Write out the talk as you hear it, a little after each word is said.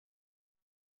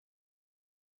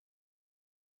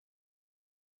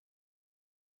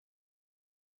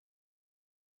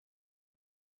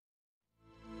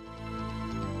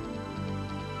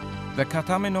The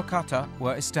Katame-no-kata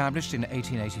were established in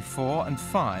 1884 and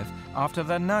 5 after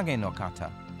the Nage-no-kata.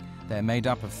 They're made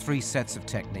up of 3 sets of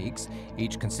techniques,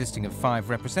 each consisting of 5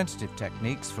 representative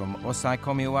techniques from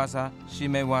Osaikomi-waza,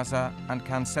 Shime-waza and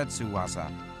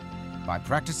Kansetsu-waza. By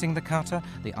practicing the kata,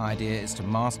 the idea is to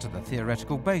master the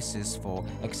theoretical basis for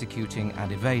executing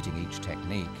and evading each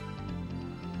technique.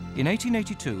 In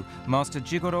 1882, Master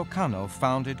Jigoro Kano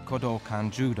founded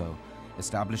Kodokan Judo,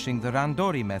 establishing the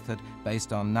Randori method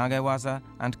based on Nage-waza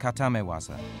and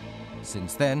Katame-waza.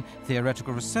 Since then,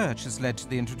 theoretical research has led to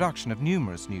the introduction of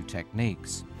numerous new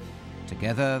techniques.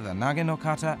 Together, the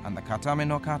Nage-no-kata and the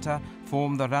Katame-no-kata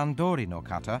form the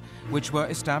Randori-no-kata, which were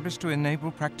established to enable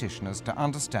practitioners to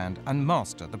understand and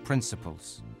master the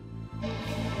principles.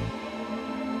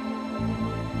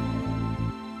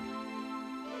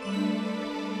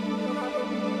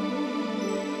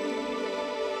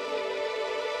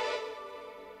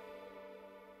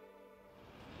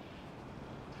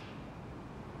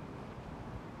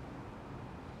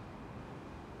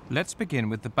 Let's begin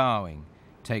with the bowing.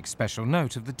 Take special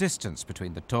note of the distance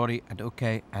between the tori and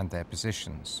uke and their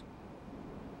positions.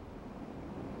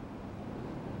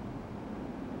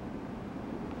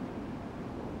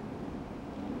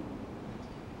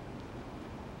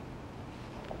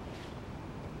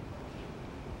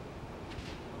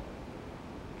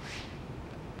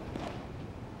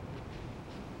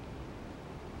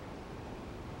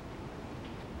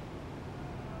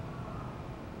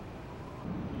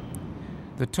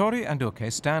 The tori and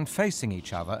uke stand facing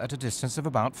each other at a distance of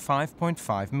about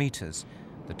 5.5 meters.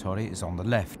 The tori is on the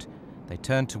left. They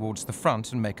turn towards the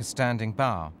front and make a standing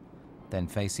bow, then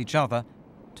face each other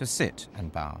to sit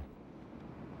and bow.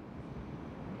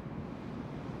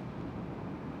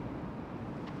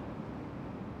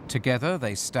 Together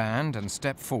they stand and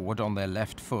step forward on their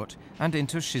left foot and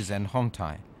into Shizen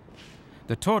Hontai.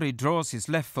 The tori draws his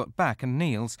left foot back and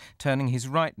kneels, turning his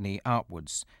right knee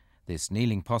outwards. This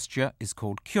kneeling posture is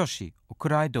called kyoshi or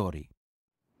kuraidori.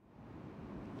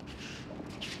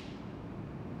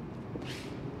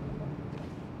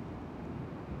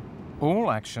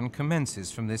 All action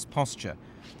commences from this posture.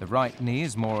 The right knee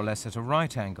is more or less at a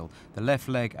right angle. The left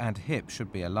leg and hip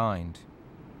should be aligned.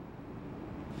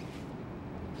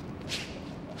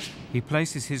 He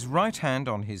places his right hand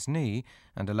on his knee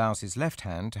and allows his left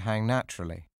hand to hang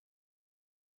naturally.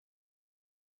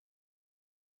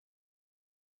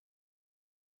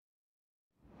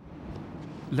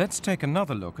 Let's take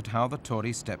another look at how the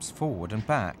tori steps forward and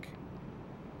back.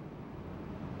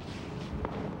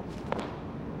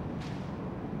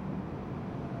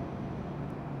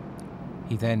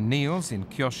 He then kneels in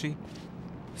kyoshi,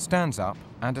 stands up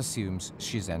and assumes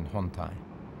Shizen Hontai.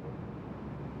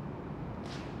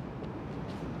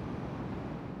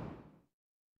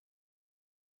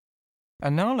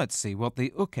 And now let's see what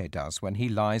the uke does when he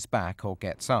lies back or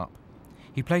gets up.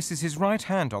 He places his right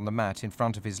hand on the mat in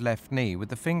front of his left knee with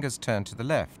the fingers turned to the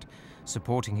left.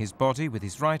 Supporting his body with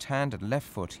his right hand and left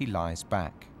foot, he lies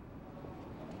back.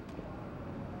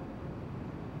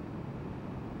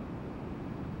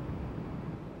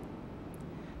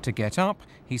 To get up,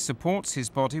 he supports his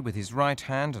body with his right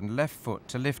hand and left foot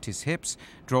to lift his hips,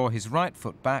 draw his right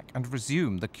foot back and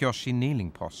resume the kyoshi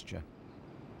kneeling posture.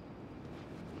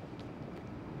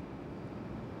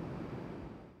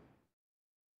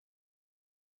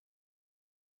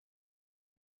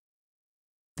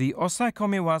 The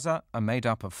Osaikomi-waza are made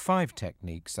up of 5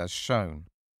 techniques as shown.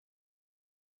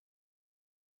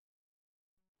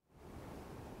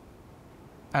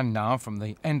 And now from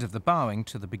the end of the bowing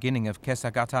to the beginning of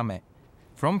Kesagatame.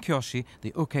 From kyoshi,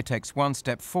 the uke takes 1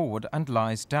 step forward and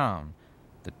lies down.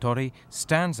 The tori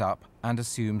stands up and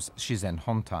assumes Shizen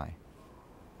Hontai.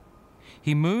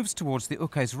 He moves towards the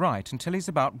uke's right until he's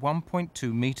about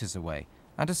 1.2 meters away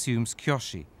and assumes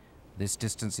kyoshi. This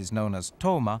distance is known as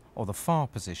toma, or the far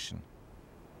position.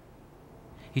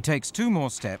 He takes 2 more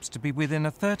steps to be within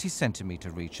a 30-centimeter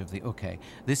reach of the uke.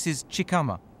 This is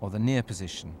chikama, or the near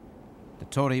position. The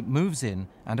tori moves in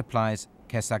and applies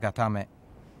kesagatame.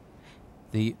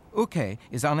 The uke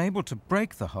is unable to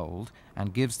break the hold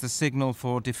and gives the signal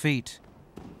for defeat.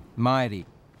 Mairi,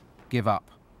 give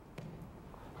up.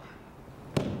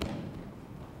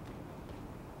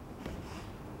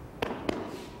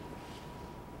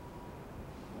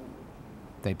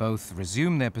 They both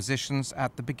resume their positions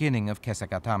at the beginning of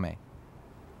kesagatame.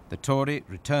 The tori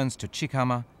returns to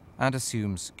chikama and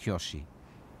assumes kyoshi.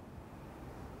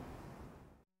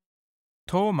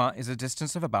 Toma is a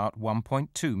distance of about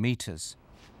 1.2 meters.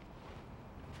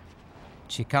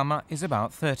 Chikama is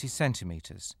about 30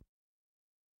 centimeters.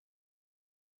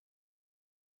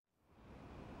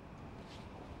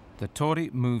 The tori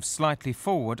moves slightly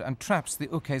forward and traps the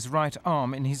uke's right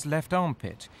arm in his left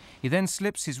armpit. He then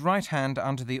slips his right hand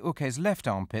under the uke's left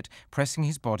armpit, pressing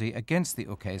his body against the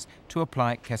uke's to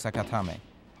apply kesagatame.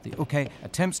 The uke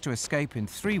attempts to escape in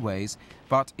 3 ways,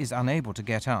 but is unable to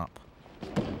get up.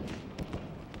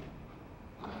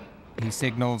 He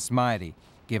signals maeri,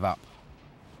 give up.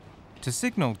 To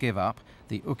signal give up,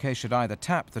 the uke should either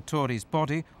tap the tori's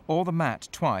body or the mat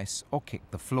twice or kick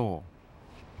the floor.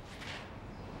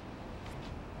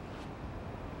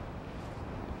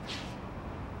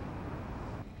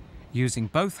 Using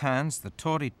both hands, the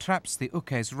tori traps the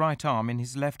uke's right arm in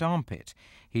his left armpit.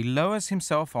 He lowers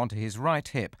himself onto his right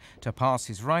hip to pass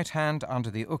his right hand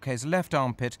under the uke's left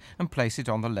armpit and place it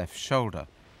on the left shoulder.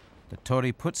 The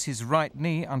tori puts his right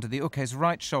knee under the uke's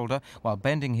right shoulder while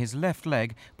bending his left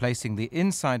leg, placing the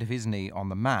inside of his knee on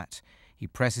the mat. He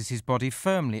presses his body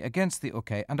firmly against the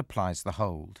uke and applies the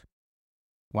hold.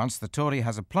 Once the tori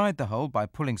has applied the hold by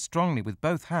pulling strongly with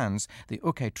both hands, the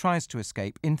uke tries to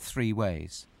escape in 3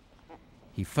 ways.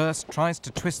 He first tries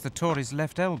to twist the tori's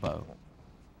left elbow.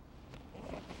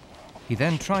 He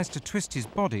then tries to twist his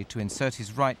body to insert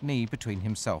his right knee between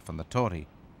himself and the tori.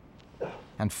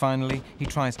 And finally, he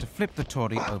tries to flip the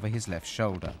tori over his left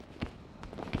shoulder.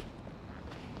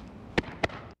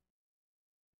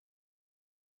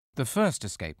 The first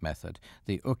escape method,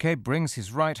 the uke brings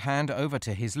his right hand over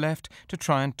to his left to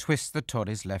try and twist the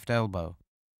tori's left elbow.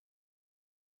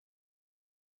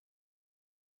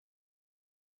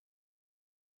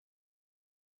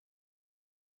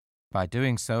 By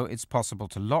doing so, it's possible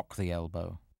to lock the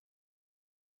elbow.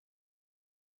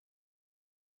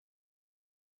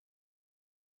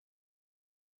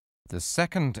 The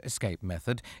second escape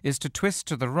method is to twist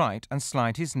to the right and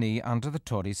slide his knee under the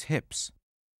tori's hips.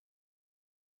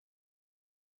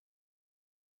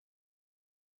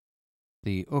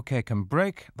 The uke can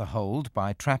break the hold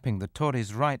by trapping the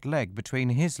tori's right leg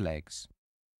between his legs.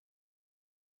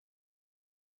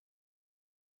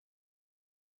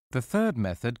 The third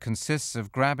method consists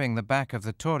of grabbing the back of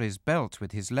the tori's belt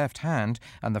with his left hand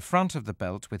and the front of the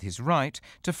belt with his right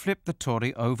to flip the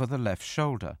tori over the left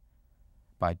shoulder.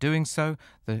 By doing so,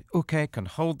 the uke can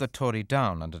hold the tori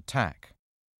down and attack.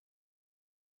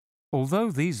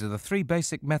 Although these are the 3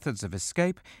 basic methods of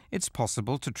escape, it's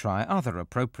possible to try other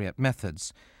appropriate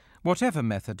methods. Whatever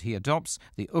method he adopts,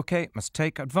 the uke must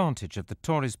take advantage of the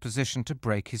tori's position to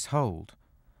break his hold.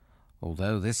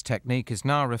 Although this technique is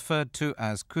now referred to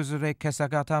as kuzure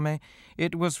kesagatame,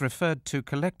 it was referred to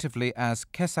collectively as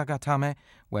kesagatame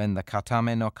when the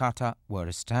Katame-no-kata were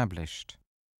established.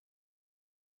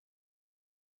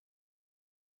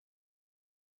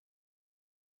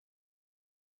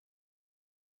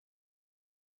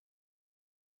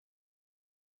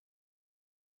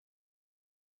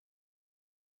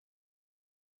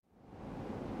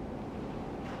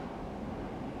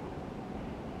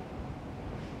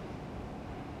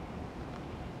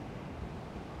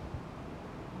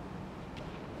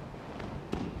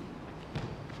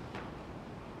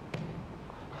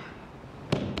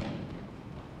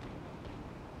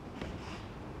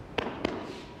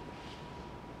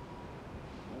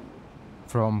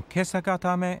 From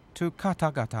kesagatame to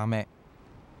katagatame.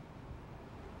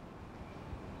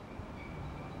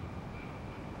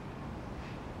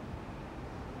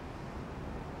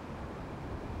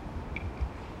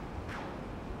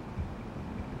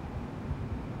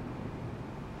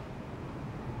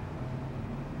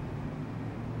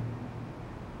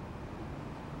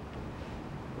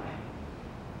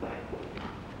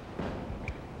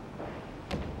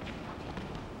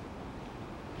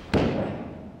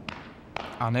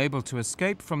 Unable to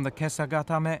escape from the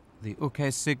kesagatame, the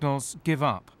uke signals give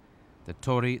up. The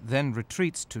tori then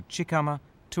retreats to chikama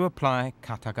to apply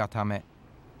katagatame.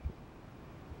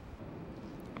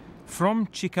 From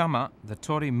chikama, the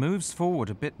tori moves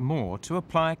forward a bit more to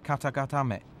apply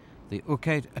katagatame. The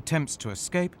uke attempts to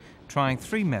escape, trying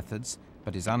 3 methods,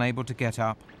 but is unable to get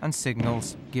up and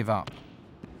signals give up.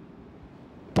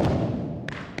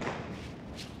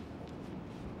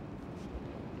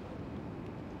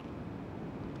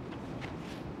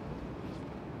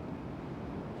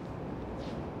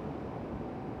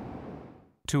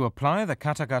 To apply the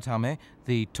katagatame,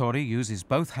 the tori uses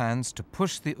both hands to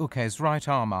push the uke's right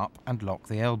arm up and lock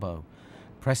the elbow.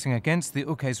 Pressing against the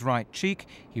uke's right cheek,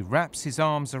 he wraps his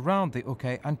arms around the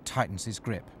uke and tightens his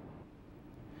grip.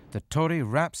 The tori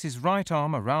wraps his right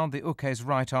arm around the uke's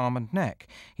right arm and neck.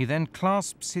 He then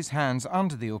clasps his hands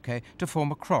under the uke to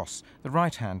form a cross, the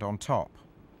right hand on top.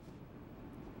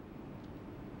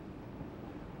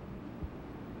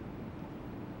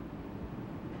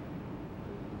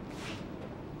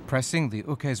 Pressing the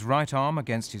uke's right arm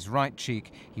against his right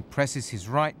cheek, he presses his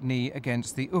right knee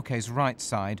against the uke's right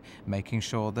side, making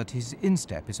sure that his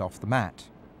instep is off the mat.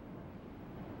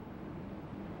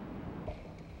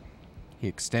 He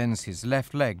extends his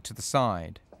left leg to the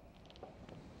side.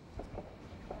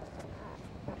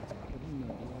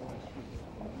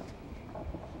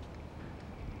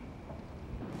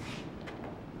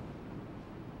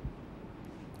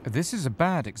 This is a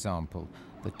bad example.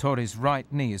 The tori's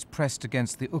right knee is pressed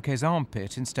against the uke's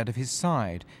armpit instead of his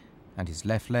side, and his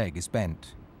left leg is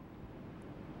bent.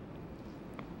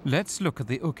 Let's look at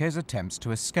the uke's attempts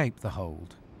to escape the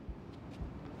hold.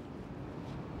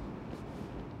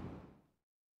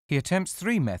 He attempts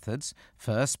 3 methods,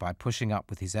 first by pushing up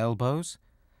with his elbows,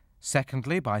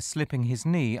 secondly by slipping his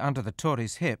knee under the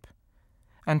tori's hip,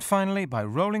 and finally by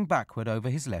rolling backward over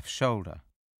his left shoulder.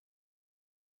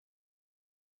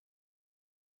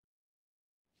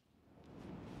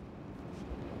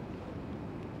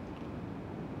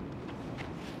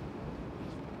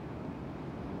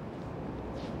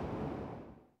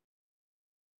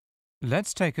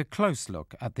 Let's take a close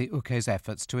look at the uke's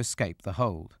efforts to escape the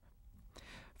hold.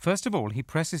 First of all, he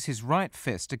presses his right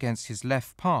fist against his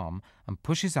left palm and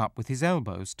pushes up with his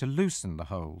elbows to loosen the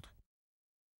hold.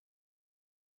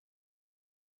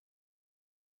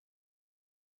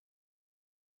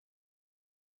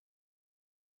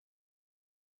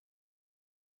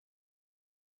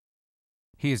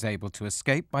 He is able to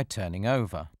escape by turning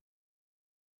over.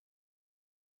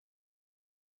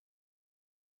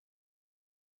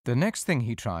 The next thing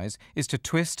he tries is to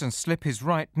twist and slip his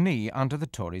right knee under the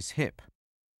tori's hip.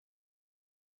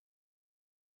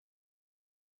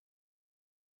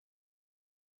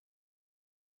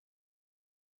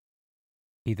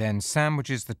 He then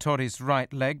sandwiches the tori's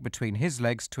right leg between his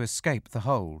legs to escape the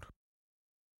hold.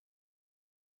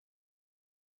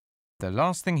 The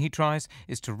last thing he tries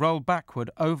is to roll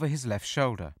backward over his left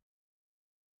shoulder.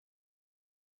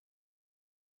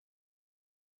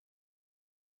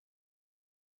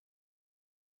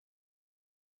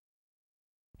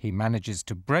 He manages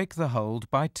to break the hold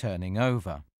by turning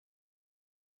over.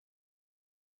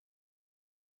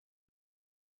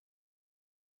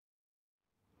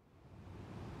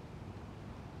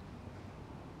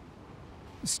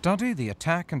 Study the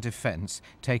attack and defense,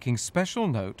 taking special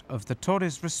note of the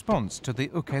tori's response to the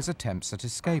uke's attempts at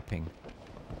escaping.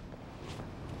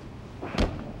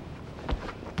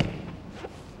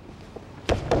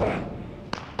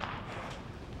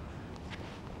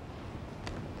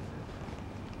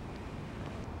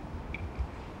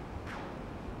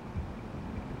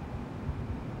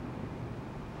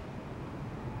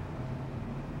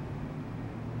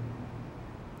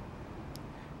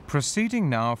 Proceeding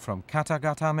now from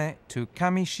kata-gatame to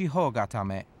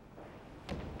kami-shiho-gatame.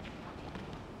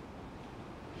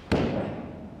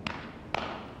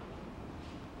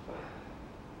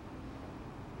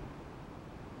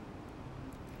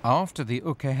 After the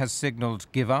uke has signaled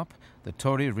give up, the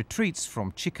tori retreats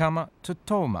from chikama to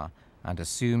toma and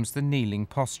assumes the kneeling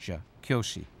posture,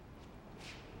 kyoshi.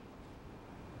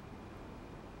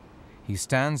 He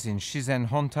stands in shizen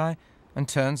hontai and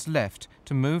turns left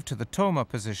to move to the toma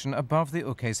position above the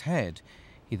uke's head.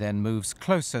 He then moves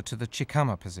closer to the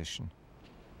chikama position.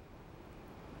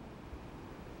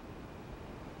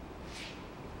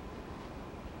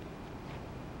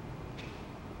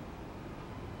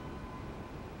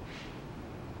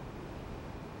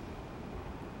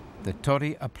 The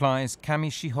tori applies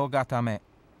kami-shiho-gatame.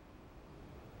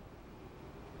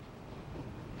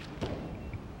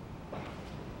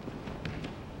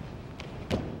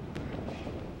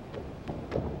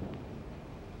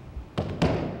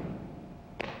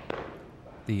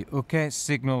 The uke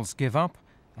signals give up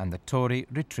and the tori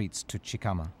retreats to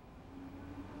chikama.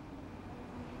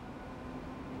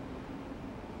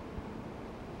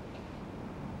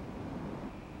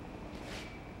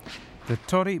 The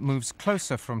tori moves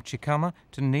closer from chikama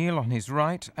to kneel on his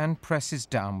right and presses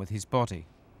down with his body.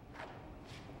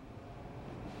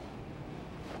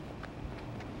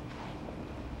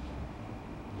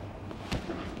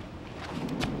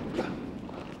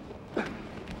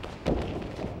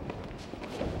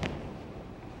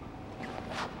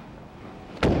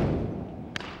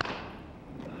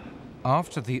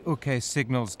 After the uke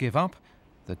signals give up,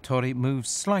 the tori moves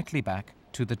slightly back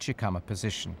to the chikama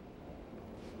position.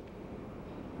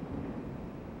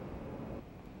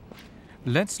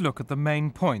 Let's look at the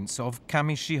main points of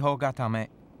kami-shiho-gatame.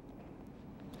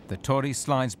 The tori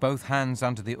slides both hands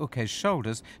under the uke's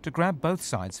shoulders to grab both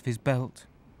sides of his belt.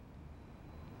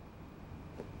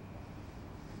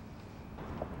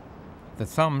 The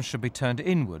thumb should be turned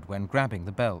inward when grabbing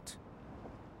the belt.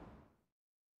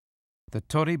 The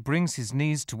tori brings his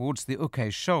knees towards the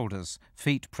uke's shoulders,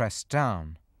 feet pressed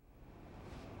down.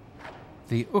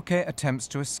 The uke attempts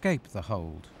to escape the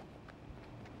hold.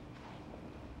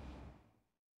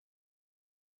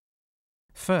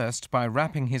 First, by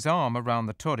wrapping his arm around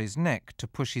the tori's neck to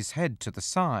push his head to the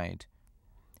side.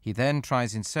 He then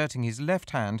tries inserting his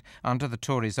left hand under the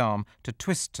tori's arm to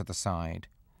twist to the side.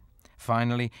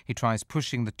 Finally, he tries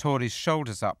pushing the tori's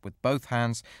shoulders up with both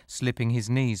hands, slipping his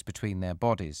knees between their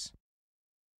bodies.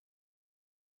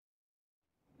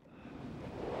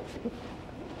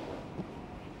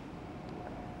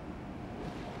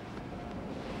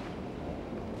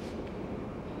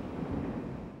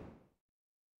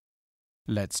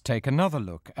 Let's take another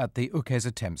look at the uke's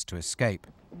attempts to escape.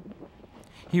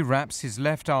 He wraps his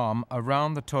left arm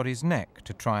around the tori's neck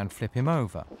to try and flip him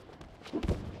over.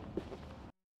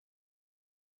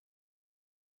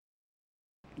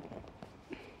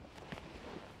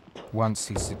 Once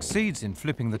he succeeds in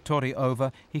flipping the tori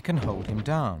over, he can hold him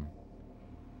down.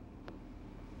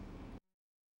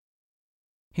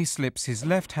 He slips his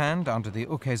left hand under the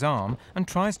uke's arm and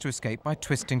tries to escape by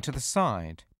twisting to the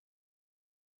side.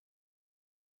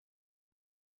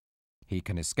 He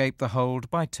can escape the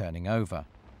hold by turning over.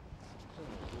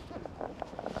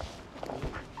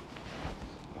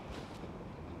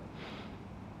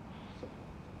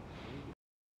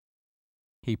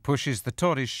 He pushes the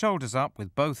tori's shoulders up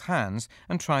with both hands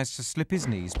and tries to slip his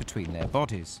knees between their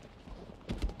bodies.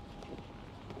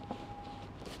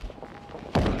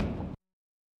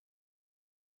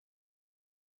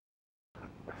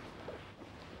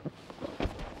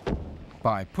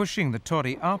 By pushing the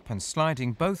tori up and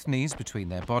sliding both knees between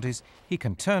their bodies, he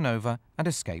can turn over and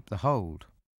escape the hold.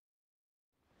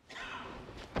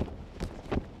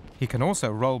 He can also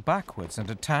roll backwards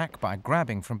and attack by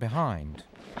grabbing from behind.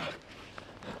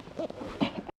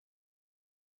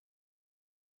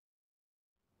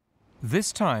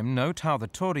 This time, note how the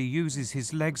tori uses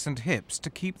his legs and hips to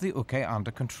keep the uke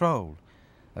under control.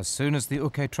 As soon as the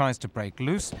uke tries to break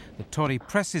loose, the tori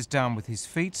presses down with his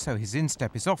feet so his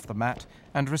instep is off the mat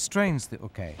and restrains the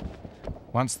uke.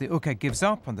 Once the uke gives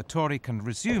up and the tori can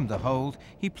resume the hold,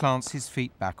 he plants his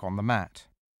feet back on the mat.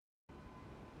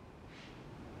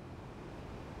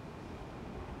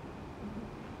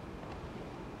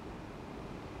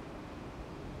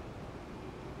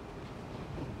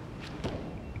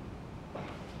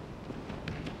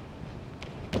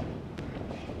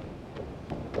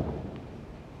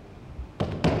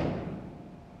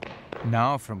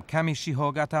 Now from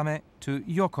Kami-shiho Gatame to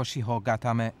Yoko-shiho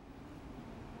Gatame.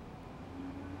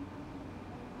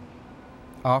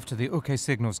 After the uke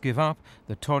signals give up,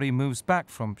 the tori moves back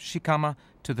from shikama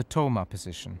to the toma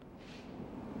position.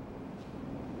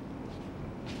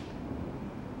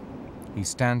 He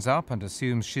stands up and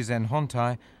assumes shizen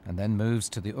hontai, and then moves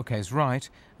to the uke's right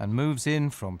and moves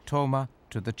in from toma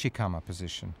to the chikama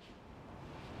position.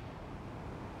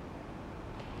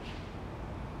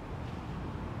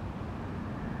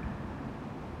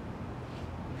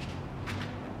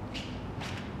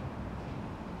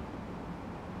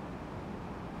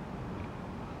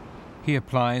 He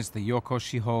applies the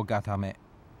Yoko-shiho Gatame.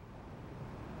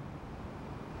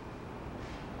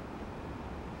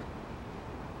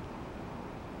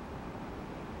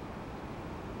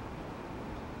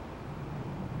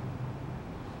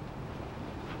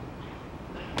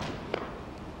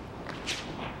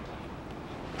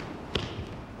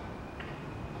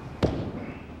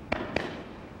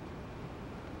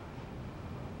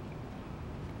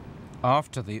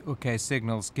 After the uke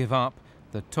signals give up,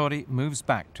 the tori moves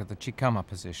back to the chikama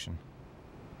position.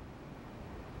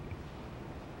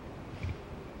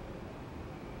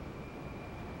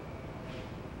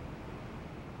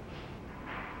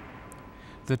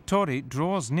 The tori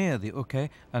draws near the uke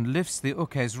and lifts the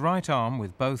uke's right arm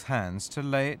with both hands to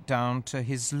lay it down to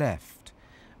his left.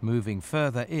 Moving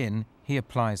further in, he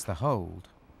applies the hold.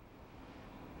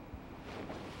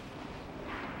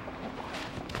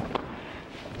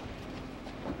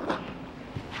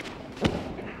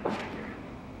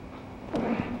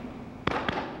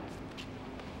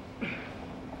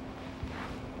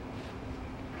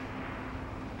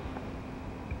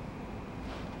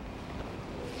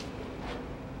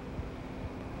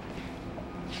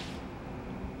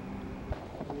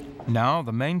 Now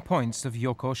the main points of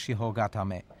Yoko-shiho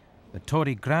Gatame. The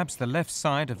tori grabs the left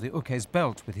side of the uke's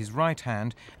belt with his right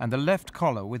hand and the left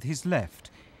collar with his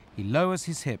left. He lowers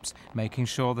his hips, making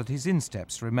sure that his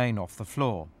insteps remain off the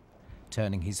floor.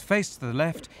 Turning his face to the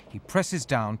left, he presses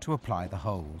down to apply the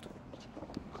hold.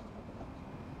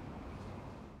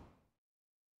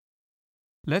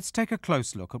 Let's take a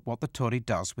close look at what the tori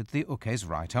does with the uke's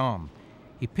right arm.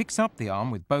 He picks up the arm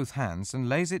with both hands and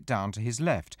lays it down to his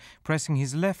left, pressing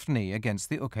his left knee against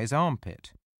the uke's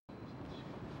armpit.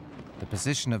 The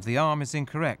position of the arm is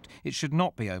incorrect. It should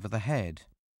not be over the head.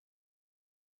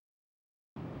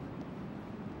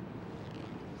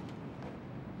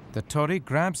 The tori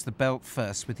grabs the belt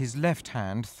first with his left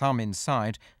hand, thumb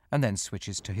inside, and then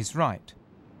switches to his right.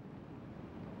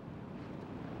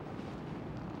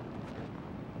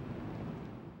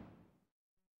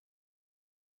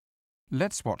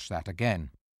 Let's watch that again.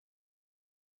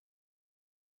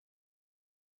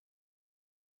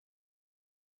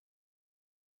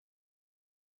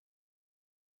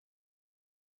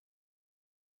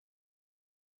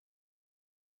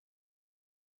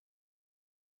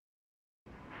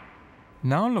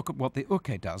 Now look at what the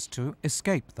uke does to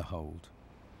escape the hold.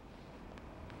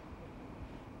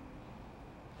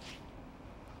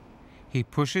 He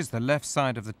pushes the left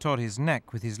side of the tori's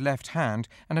neck with his left hand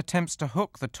and attempts to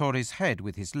hook the tori's head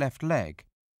with his left leg.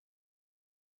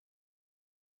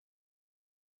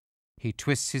 He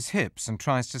twists his hips and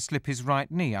tries to slip his right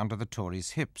knee under the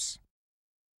tori's hips.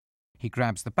 He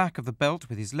grabs the back of the belt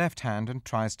with his left hand and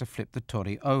tries to flip the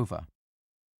tori over.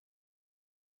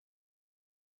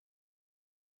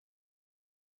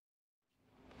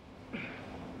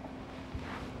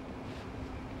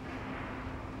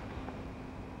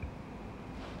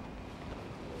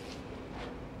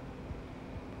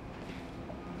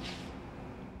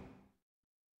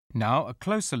 Now a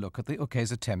closer look at the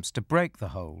uke's attempts to break the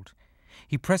hold.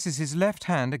 He presses his left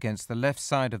hand against the left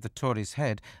side of the tori's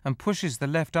head and pushes the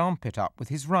left armpit up with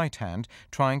his right hand,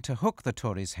 trying to hook the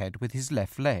tori's head with his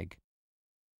left leg.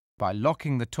 By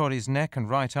locking the tori's neck and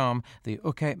right arm, the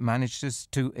uke manages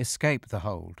to escape the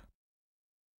hold.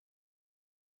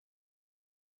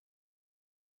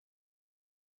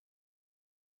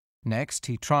 Next,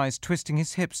 he tries twisting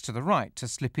his hips to the right to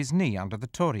slip his knee under the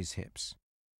tori's hips.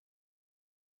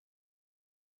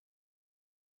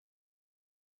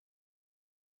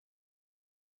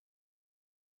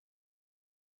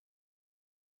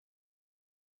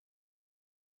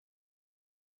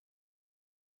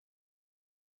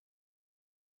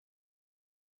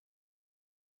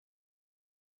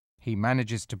 He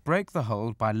manages to break the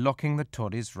hold by locking the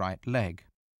tori's right leg.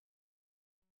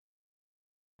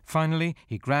 Finally,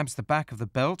 he grabs the back of the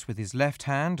belt with his left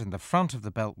hand and the front of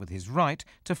the belt with his right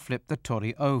to flip the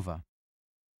tori over.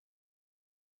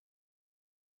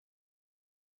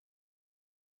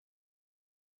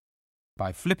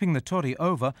 By flipping the tori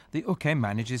over, the uke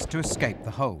manages to escape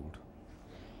the hold.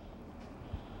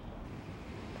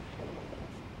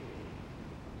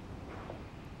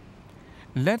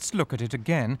 Let's look at it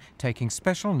again, taking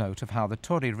special note of how the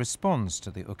tori responds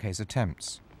to the uke's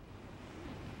attempts.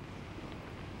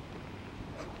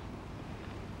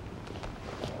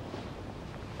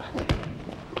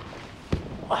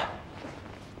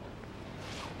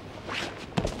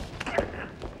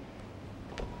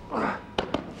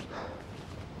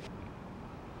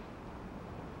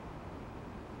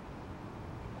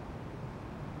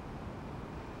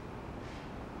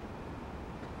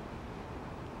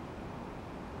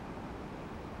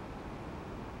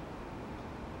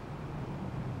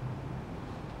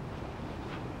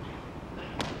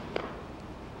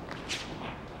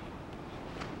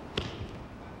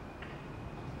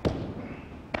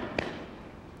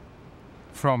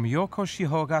 From Yoko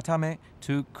Shiho Gatame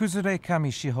to Kuzure Kami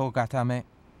Shiho Gatame.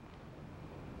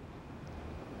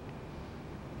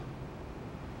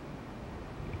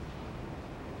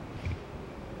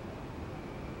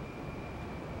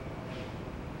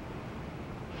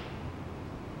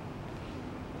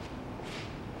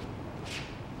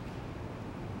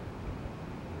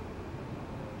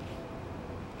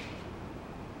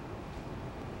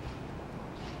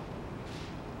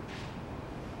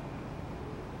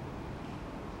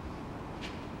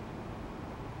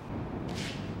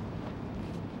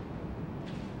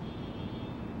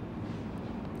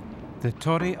 The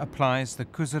tori applies the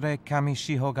Kuzure Kami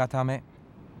Shiho Gatame.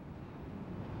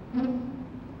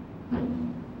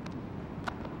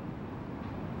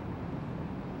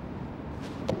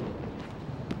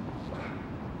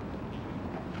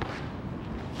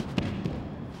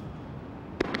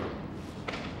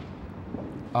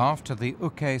 After the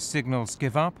uke signals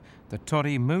give up, the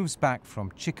tori moves back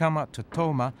from chikama to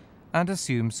toma and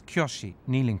assumes kyoshi,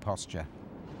 kneeling posture.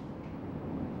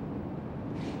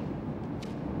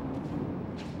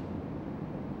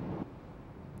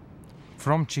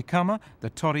 From chikama,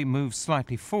 the tori moves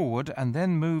slightly forward and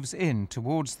then moves in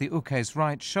towards the uke's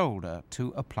right shoulder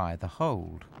to apply the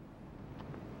hold.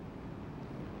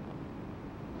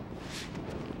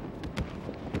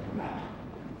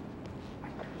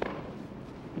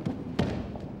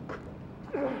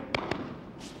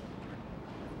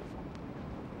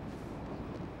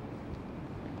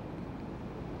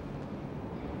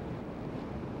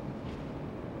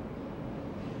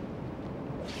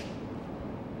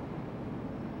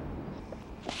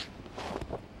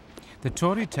 The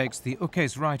tori takes the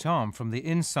uke's right arm from the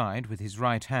inside with his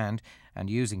right hand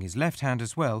and, using his left hand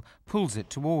as well, pulls it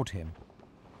toward him.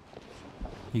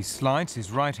 He slides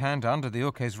his right hand under the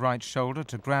uke's right shoulder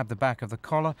to grab the back of the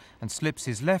collar and slips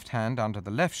his left hand under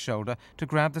the left shoulder to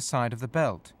grab the side of the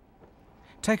belt.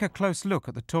 Take a close look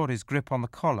at the tori's grip on the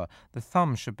collar. The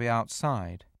thumb should be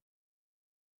outside.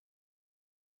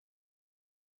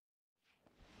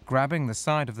 Grabbing the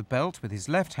side of the belt with his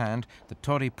left hand, the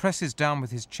tori presses down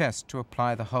with his chest to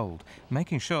apply the hold,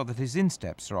 making sure that his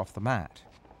insteps are off the mat.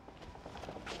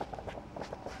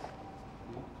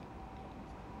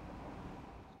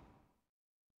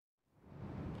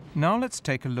 Now let's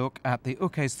take a look at the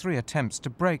uke's 3 attempts to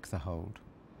break the hold.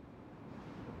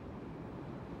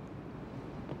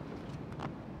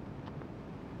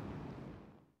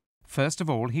 First of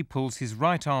all, he pulls his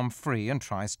right arm free and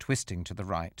tries twisting to the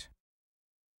right.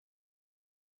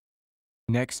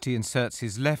 Next, he inserts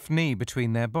his left knee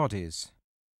between their bodies.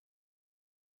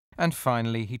 And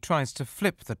finally, he tries to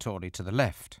flip the tori to the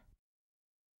left.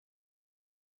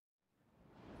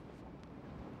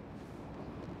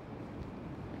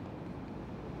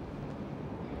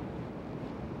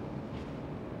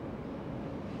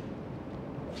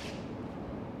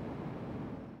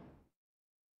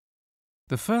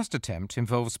 The first attempt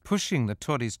involves pushing the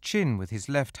tori's chin with his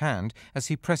left hand as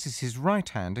he presses his right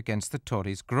hand against the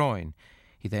tori's groin.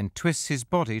 He then twists his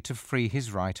body to free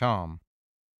his right arm.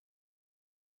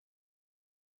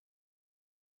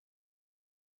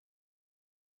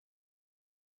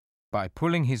 By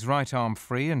pulling his right arm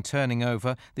free and turning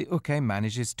over, the uke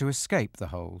manages to escape the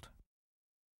hold.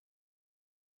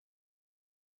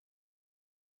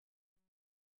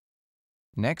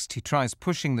 Next, he tries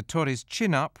pushing the tori's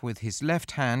chin up with his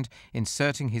left hand,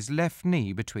 inserting his left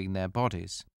knee between their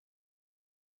bodies.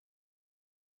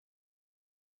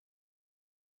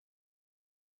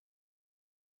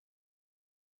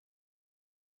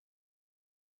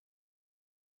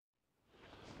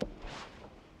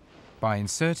 By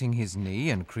inserting his knee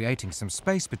and creating some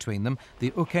space between them,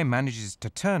 the uke manages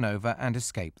to turn over and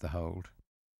escape the hold.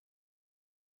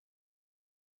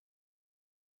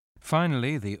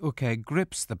 Finally, the uke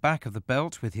grips the back of the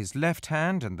belt with his left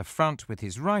hand and the front with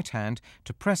his right hand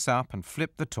to press up and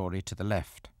flip the tori to the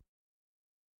left.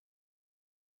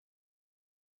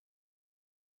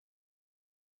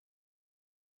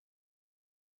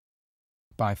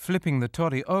 By flipping the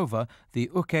tori over, the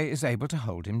uke is able to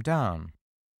hold him down.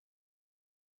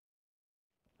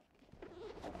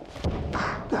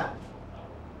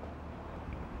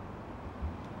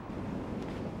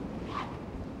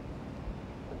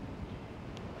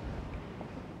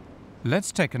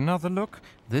 Let's take another look,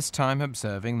 this time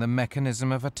observing the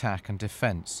mechanism of attack and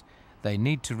defense. They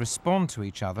need to respond to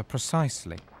each other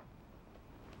precisely.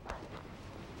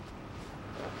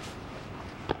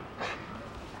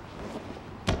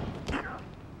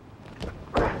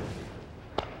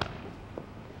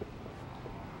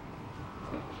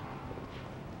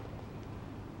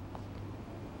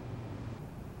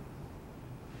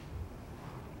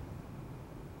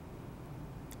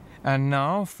 And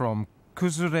now from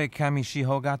Kuzure kami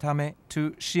shihogatame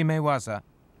to shimewaza.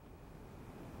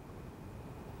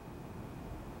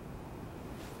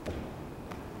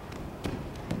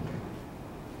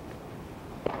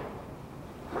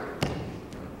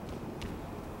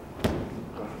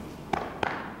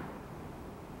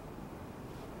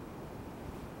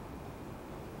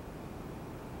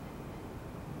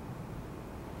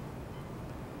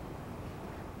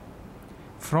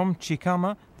 From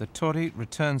chikama, the tori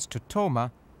returns to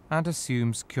toma and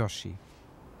assumes kyoshi.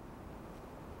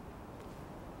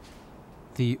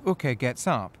 The uke gets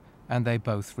up and they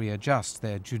both readjust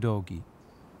their judogi.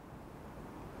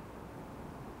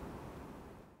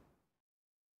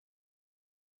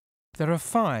 There are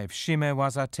 5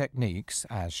 shimewaza techniques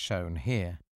as shown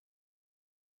here.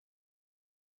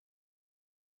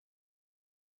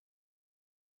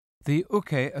 The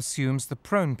uke assumes the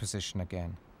prone position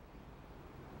again.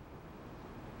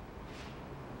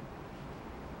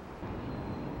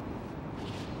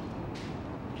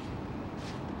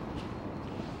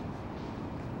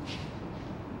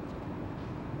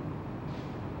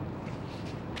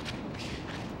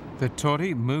 The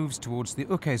tori moves towards the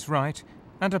uke's right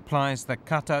and applies the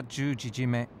kata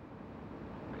jujijime.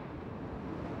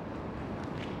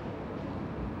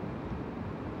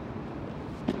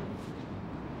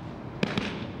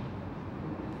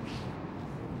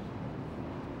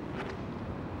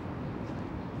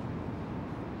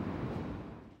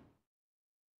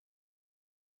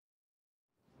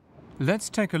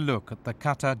 Let's take a look at the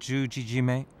kata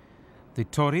jujijime. The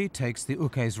tori takes the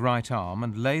uke's right arm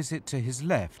and lays it to his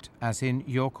left, as in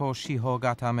yoko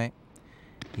shihogatame.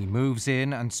 He moves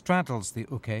in and straddles the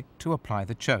uke to apply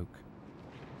the choke.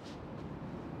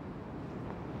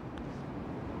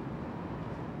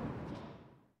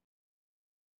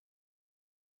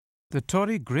 The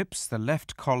tori grips the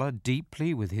left collar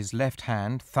deeply with his left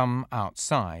hand, thumb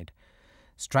outside.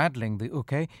 Straddling the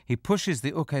uke, he pushes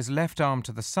the uke's left arm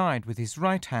to the side with his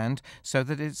right hand so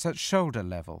that it's at shoulder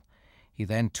level. He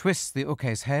then twists the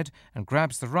uke's head and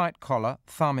grabs the right collar,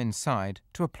 thumb inside,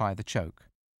 to apply the choke.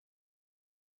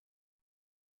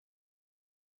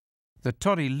 The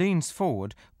tori leans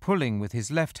forward, pulling with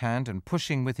his left hand and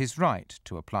pushing with his right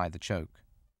to apply the choke.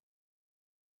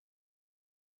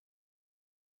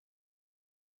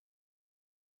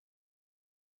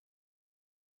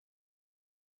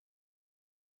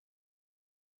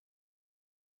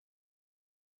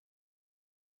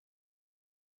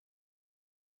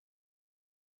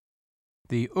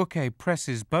 The uke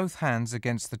presses both hands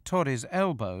against the tori's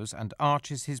elbows and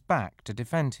arches his back to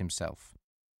defend himself.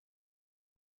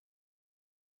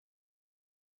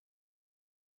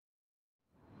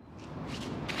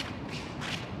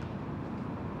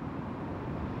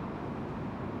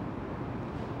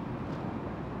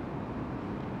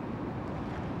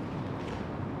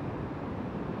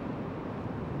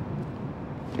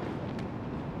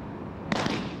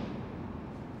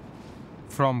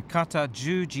 From kata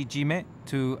jujijime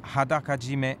to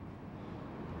hadakajime.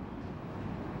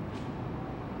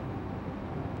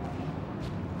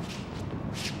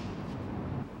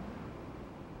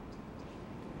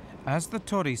 As the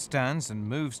tori stands and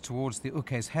moves towards the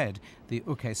uke's head, the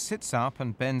uke sits up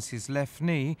and bends his left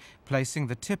knee, placing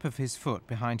the tip of his foot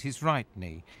behind his right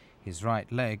knee. His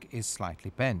right leg is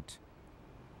slightly bent.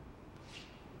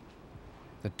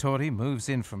 The tori moves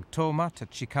in from toma to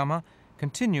chikama,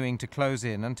 continuing to close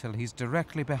in until he's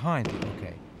directly behind the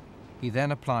uke. He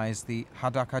then applies the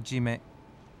hadakajime.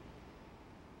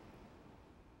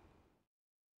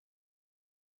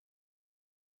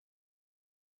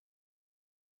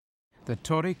 The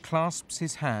tori clasps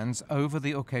his hands over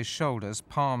the uke's shoulders,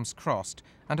 palms crossed,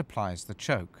 and applies the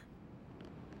choke.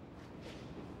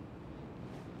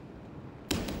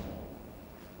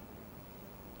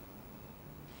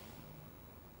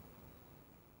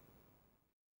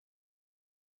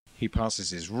 He passes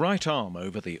his right arm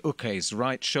over the uke's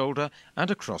right shoulder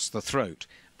and across the throat,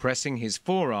 pressing his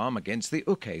forearm against the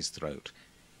uke's throat.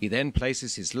 He then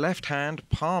places his left hand,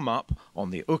 palm up, on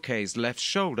the uke's left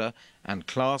shoulder and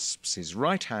clasps his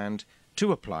right hand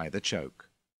to apply the choke.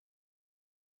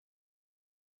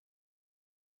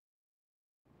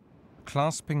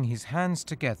 Clasping his hands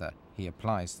together, he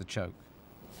applies the choke.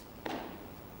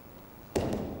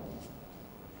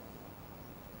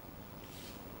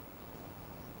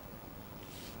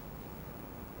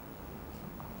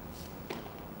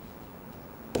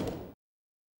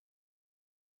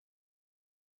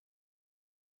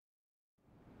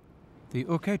 The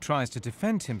uke tries to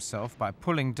defend himself by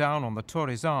pulling down on the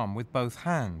tori's arm with both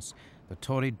hands. The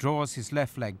tori draws his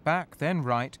left leg back, then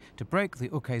right, to break the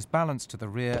uke's balance to the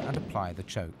rear and apply the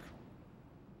choke.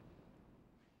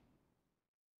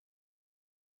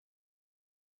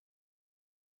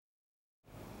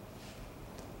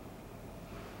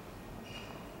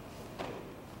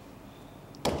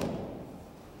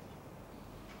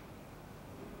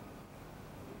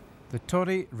 The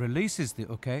tori releases the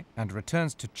uke and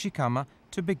returns to chikama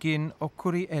to begin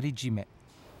okuri erijime.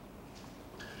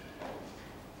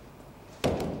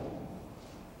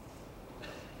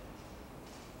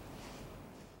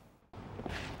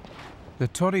 The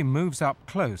tori moves up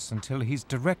close until he's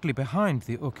directly behind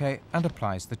the uke and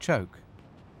applies the choke.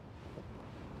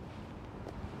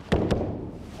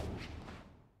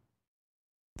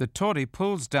 The tori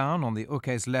pulls down on the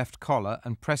uke's left collar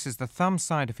and presses the thumb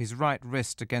side of his right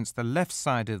wrist against the left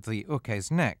side of the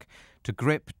uke's neck to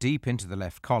grip deep into the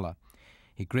left collar.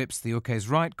 He grips the uke's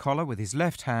right collar with his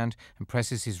left hand and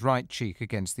presses his right cheek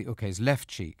against the uke's left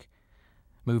cheek.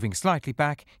 Moving slightly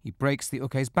back, he breaks the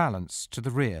uke's balance to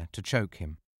the rear to choke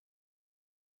him.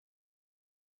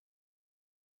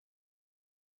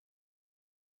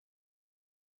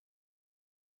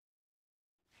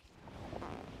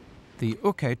 The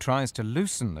uke tries to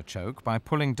loosen the choke by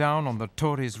pulling down on the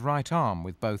tori's right arm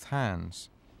with both hands.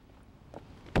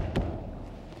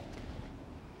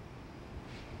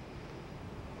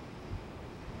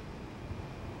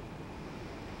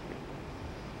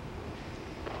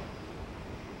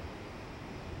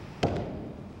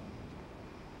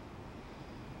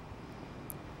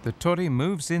 The tori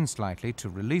moves in slightly to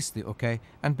release the uke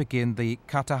and begin the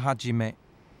kata hajime.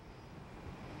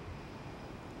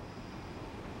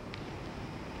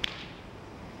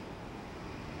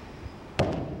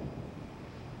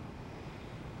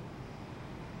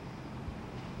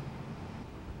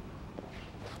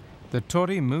 The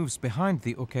tori moves behind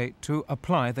the uke to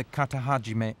apply the kata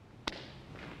hajime.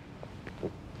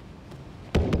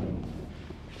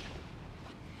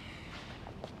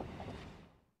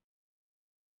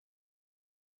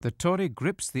 The tori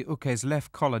grips the uke's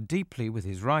left collar deeply with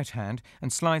his right hand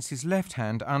and slides his left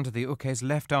hand under the uke's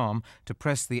left arm to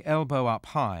press the elbow up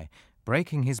high,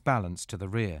 breaking his balance to the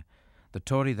rear. The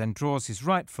tori then draws his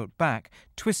right foot back,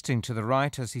 twisting to the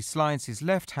right as he slides his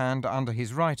left hand under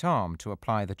his right arm to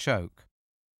apply the choke.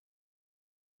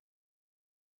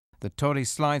 The tori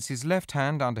slides his left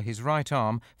hand under his right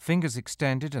arm, fingers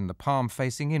extended and the palm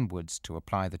facing inwards to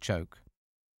apply the choke.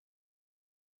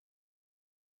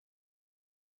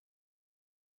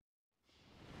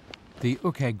 The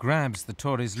uke grabs the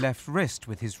tori's left wrist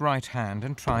with his right hand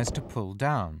and tries to pull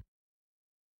down.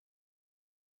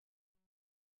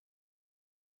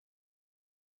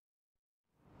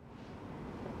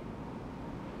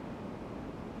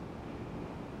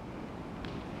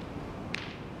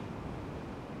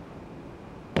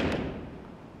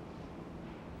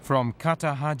 From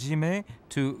kata hajime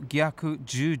to gyaku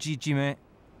jujijime.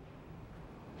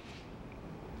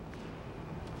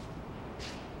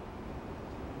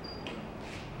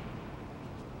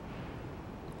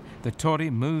 The tori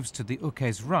moves to the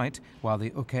uke's right while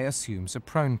the uke assumes a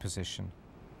prone position.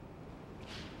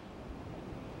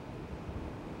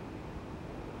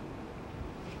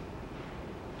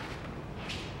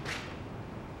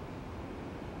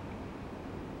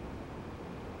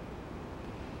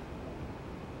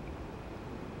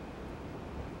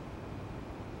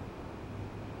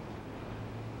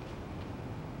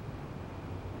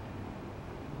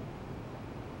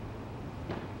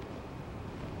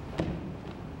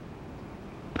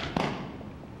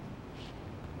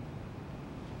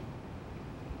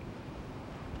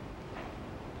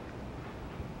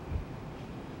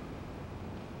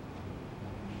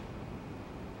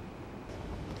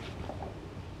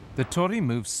 The tori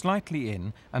moves slightly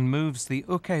in and moves the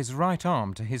uke's right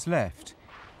arm to his left.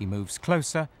 He moves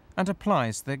closer and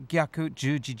applies the gyaku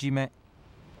jujijime.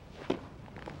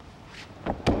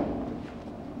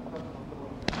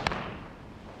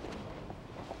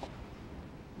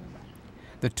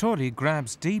 The tori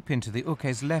grabs deep into the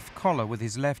uke's left collar with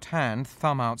his left hand,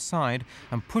 thumb outside,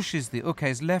 and pushes the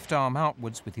uke's left arm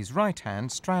outwards with his right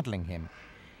hand, straddling him.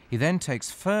 He then takes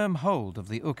firm hold of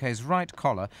the uke's right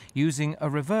collar using a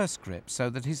reverse grip so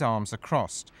that his arms are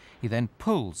crossed. He then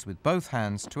pulls with both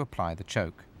hands to apply the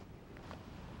choke.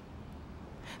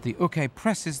 The uke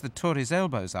presses the tori's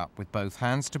elbows up with both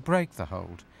hands to break the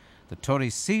hold. The tori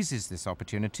seizes this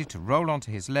opportunity to roll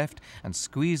onto his left and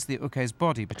squeeze the uke's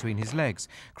body between his legs,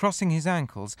 crossing his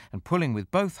ankles and pulling with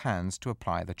both hands to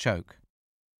apply the choke.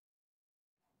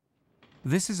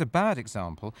 This is a bad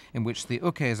example in which the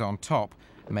uke is on top,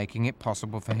 making it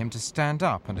possible for him to stand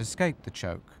up and escape the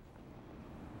choke.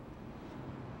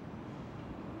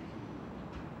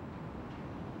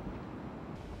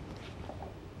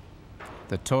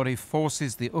 The tori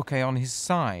forces the uke on his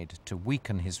side to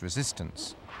weaken his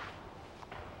resistance.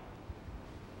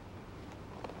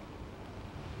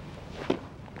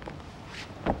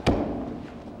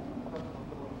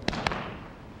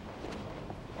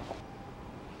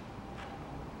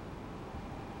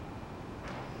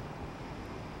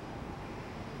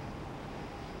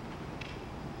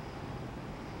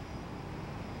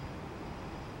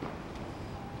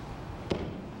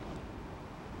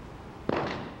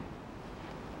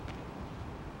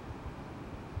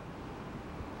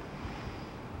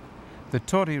 The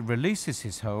tori releases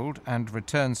his hold and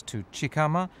returns to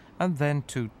chikama and then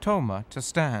to toma to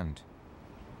stand.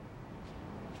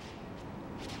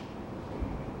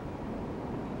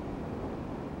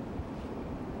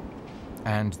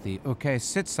 And the uke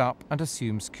sits up and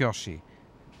assumes kyoshi.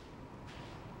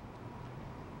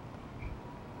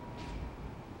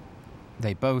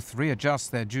 They both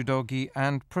readjust their judogi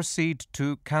and proceed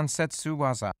to kansetsu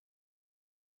waza.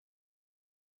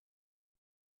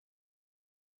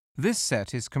 This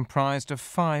set is comprised of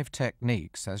 5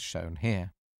 techniques, as shown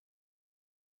here.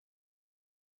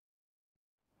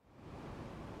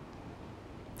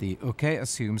 The uke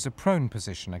assumes a prone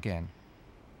position again.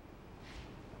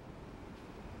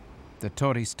 The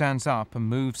tori stands up and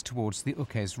moves towards the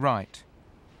uke's right.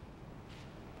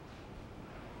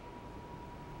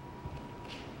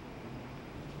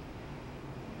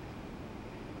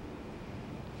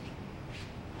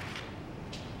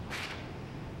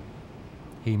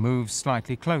 He moves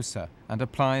slightly closer and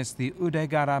applies the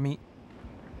udegarami.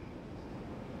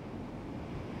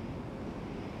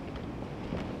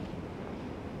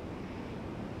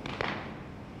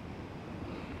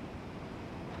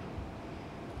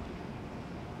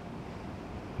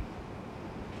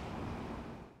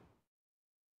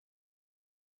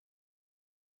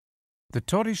 The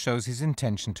tori shows his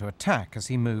intention to attack as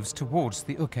he moves towards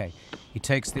the uke. He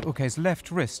takes the uke's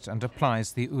left wrist and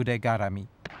applies the ude garami.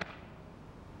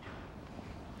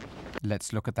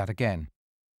 Let's look at that again.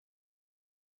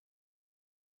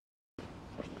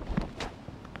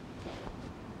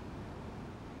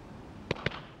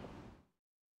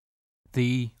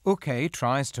 The uke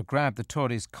tries to grab the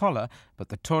tori's collar, but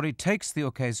the tori takes the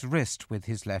uke's wrist with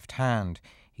his left hand.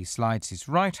 He slides his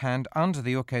right hand under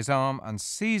the uke's arm and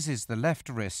seizes the left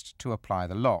wrist to apply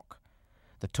the lock.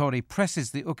 The tori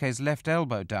presses the uke's left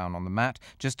elbow down on the mat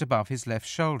just above his left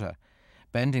shoulder.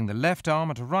 Bending the left arm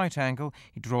at a right angle,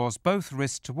 he draws both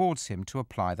wrists towards him to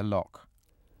apply the lock.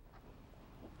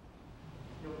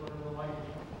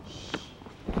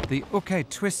 The uke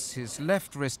twists his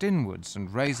left wrist inwards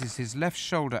and raises his left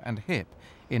shoulder and hip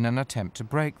in an attempt to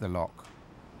break the lock.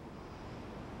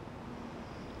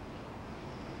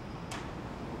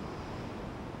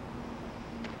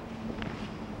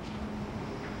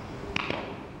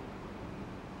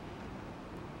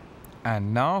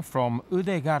 And now from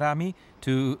ude garami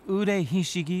to ude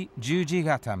hishigi juji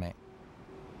gatame.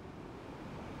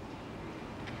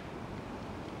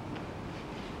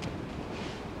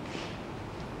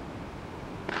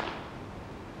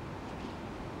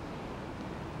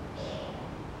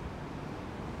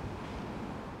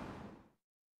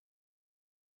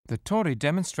 The tori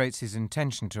demonstrates his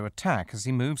intention to attack as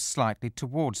he moves slightly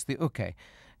towards the uke.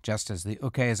 Just as the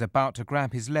uke is about to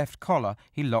grab his left collar,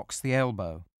 he locks the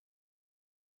elbow.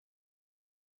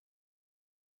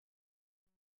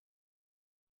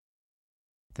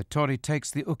 The tori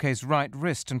takes the uke's right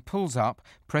wrist and pulls up,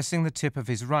 pressing the tip of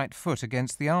his right foot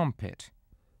against the armpit.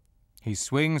 He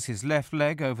swings his left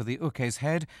leg over the uke's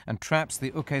head and traps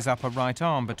the uke's upper right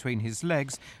arm between his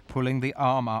legs, pulling the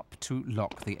arm up to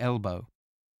lock the elbow.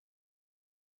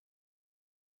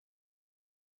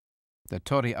 The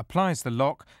tori applies the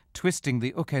lock, twisting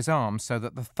the uke's arm so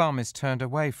that the thumb is turned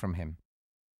away from him.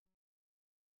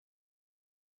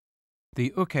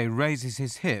 The uke raises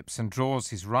his hips and draws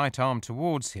his right arm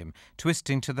towards him,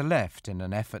 twisting to the left in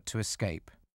an effort to escape.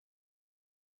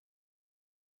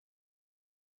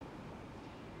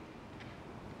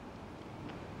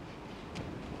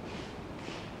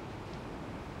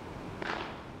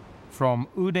 From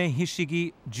ude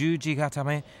hishigi juji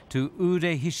gatame to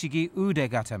ude hishigi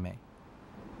ude gatame.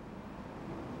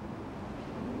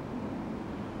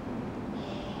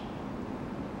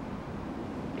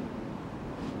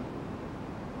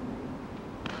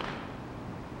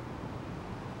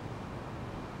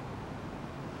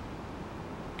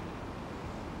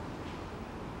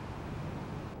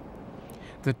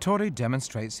 The tori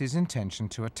demonstrates his intention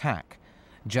to attack.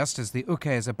 Just as the uke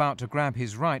is about to grab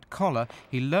his right collar,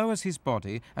 he lowers his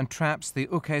body and traps the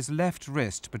uke's left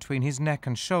wrist between his neck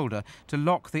and shoulder to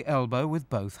lock the elbow with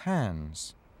both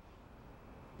hands.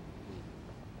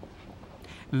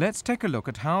 Let's take a look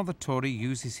at how the tori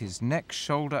uses his neck,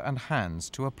 shoulder and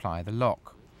hands to apply the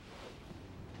lock.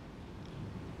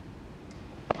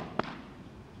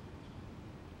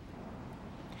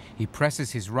 He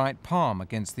presses his right palm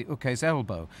against the uke's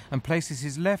elbow and places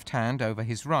his left hand over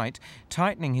his right,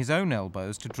 tightening his own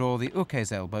elbows to draw the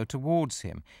uke's elbow towards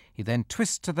him. He then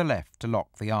twists to the left to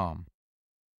lock the arm.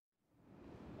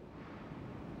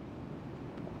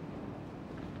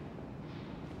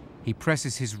 He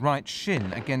presses his right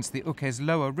shin against the uke's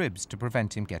lower ribs to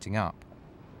prevent him getting up.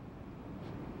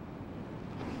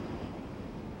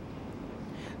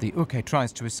 The uke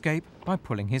tries to escape by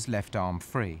pulling his left arm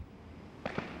free.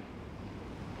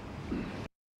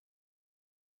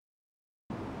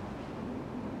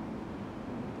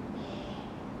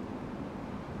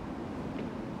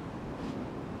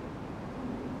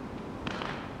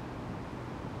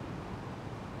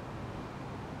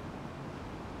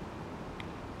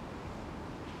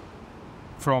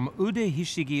 From ude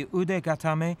hishigi ude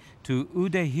gatame to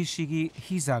ude hishigi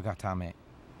hiza gatame.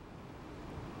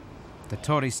 The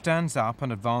tori stands up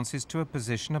and advances to a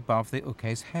position above the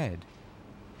uke's head.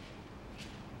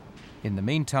 In the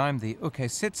meantime, the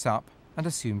uke sits up and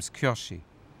assumes kyoshi.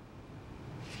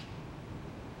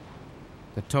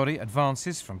 The tori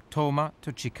advances from toma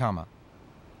to chikama.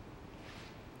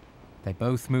 They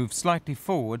both move slightly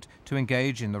forward to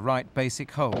engage in the right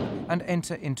basic hold and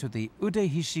enter into the ude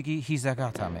hishigi hiza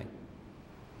gatame.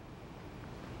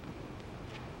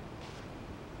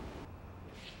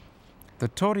 The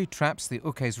tori traps the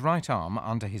uke's right arm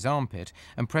under his armpit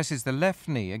and presses the left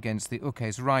knee against the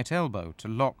uke's right elbow to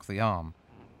lock the arm.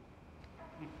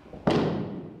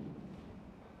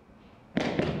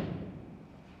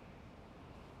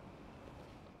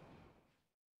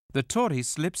 The tori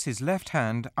slips his left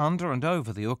hand under and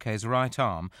over the uke's right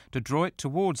arm to draw it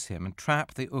towards him and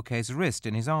trap the uke's wrist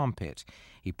in his armpit.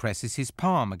 He presses his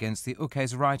palm against the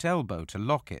uke's right elbow to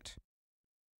lock it.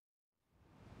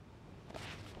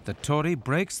 The tori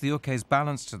breaks the uke's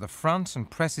balance to the front and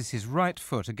presses his right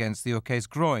foot against the uke's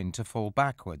groin to fall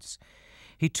backwards.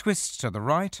 He twists to the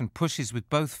right and pushes with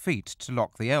both feet to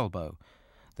lock the elbow.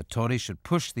 The tori should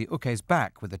push the uke's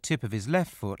back with the tip of his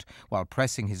left foot while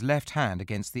pressing his left hand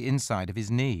against the inside of his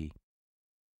knee.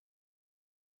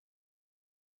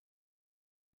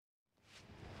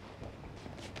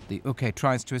 The uke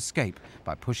tries to escape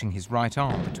by pushing his right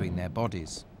arm between their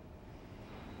bodies.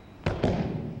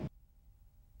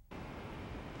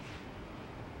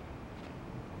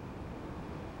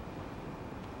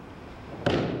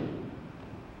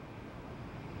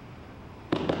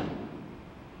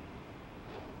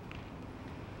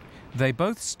 They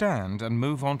both stand and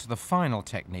move on to the final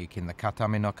technique in the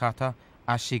Katame-no-kata,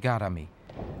 ashigarami.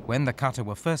 When the kata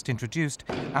were first introduced,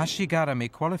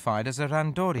 ashigarami qualified as a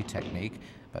randori technique,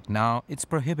 but now it's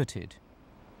prohibited.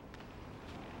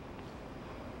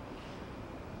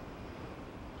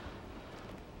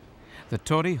 The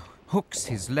tori hooks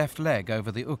his left leg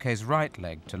over the uke's right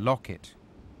leg to lock it.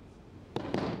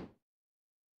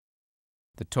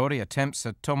 The tori attempts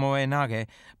a tomoe nage,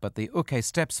 but the uke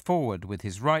steps forward with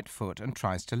his right foot and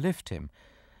tries to lift him.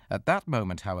 At that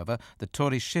moment, however, the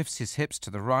tori shifts his hips to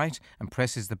the right and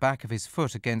presses the back of his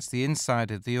foot against the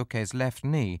inside of the uke's left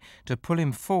knee to pull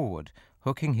him forward,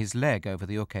 hooking his leg over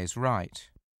the uke's right.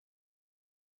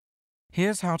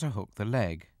 Here's how to hook the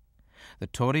leg. The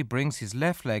tori brings his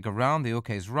left leg around the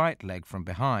uke's right leg from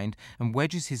behind and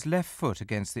wedges his left foot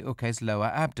against the uke's lower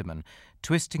abdomen,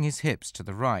 twisting his hips to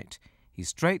the right. He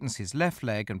straightens his left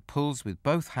leg and pulls with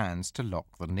both hands to lock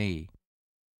the knee.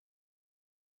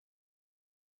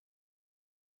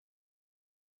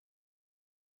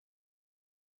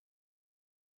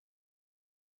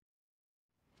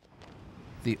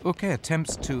 The uke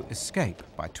attempts to escape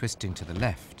by twisting to the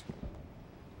left.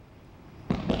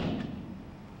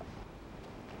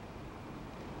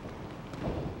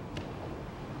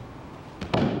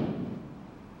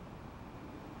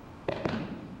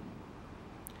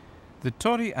 The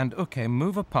tori and uke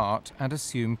move apart and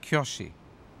assume kyoshi.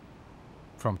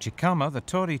 From chikama, the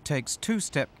tori takes 2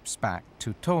 steps back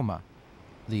to toma.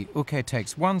 The uke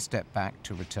takes 1 step back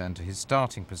to return to his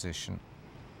starting position.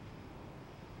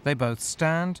 They both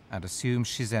stand and assume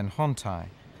shizen hontai.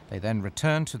 They then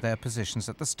return to their positions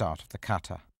at the start of the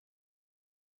kata.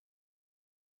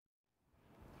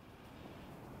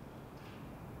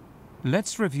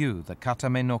 Let's review the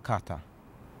Katame-no-kata.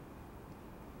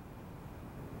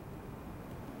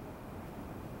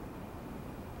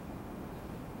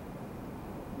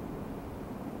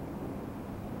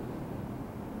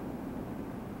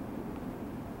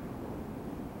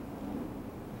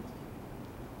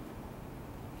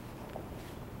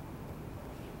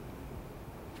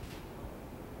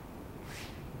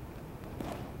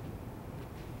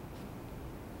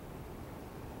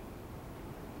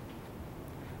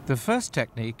 The first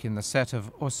technique in the set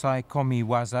of osai-komi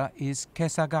waza is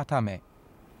kesagatame.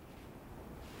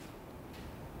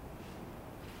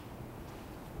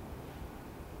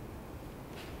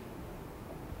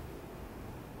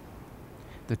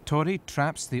 The tori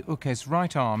traps the uke's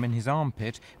right arm in his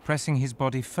armpit, pressing his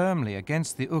body firmly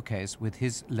against the uke's with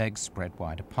his legs spread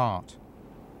wide apart.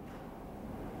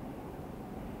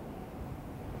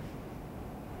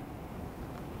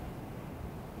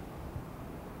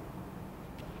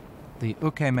 The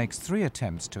uke makes 3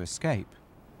 attempts to escape.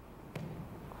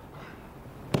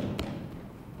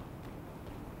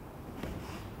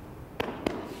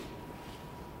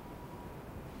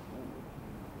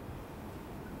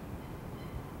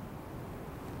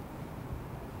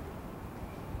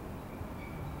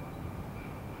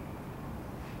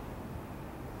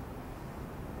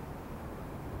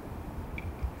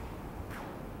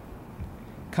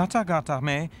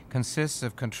 Katagatame consists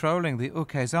of controlling the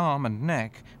uke's arm and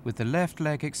neck with the left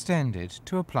leg extended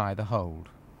to apply the hold.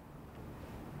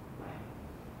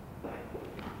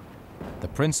 The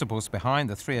principles behind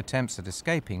the 3 attempts at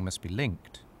escaping must be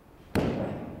linked.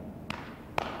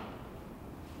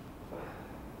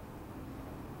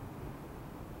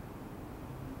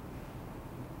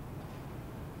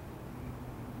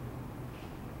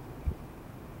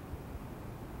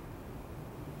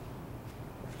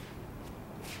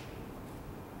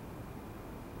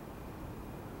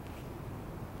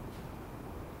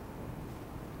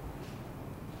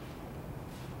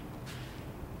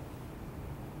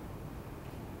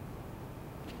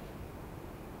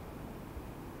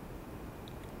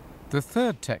 The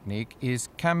third technique is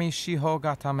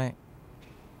Kami-shiho-gatame.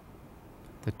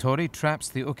 The tori traps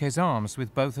the uke's arms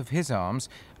with both of his arms,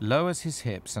 lowers his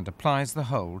hips and applies the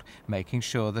hold, making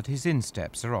sure that his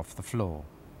insteps are off the floor.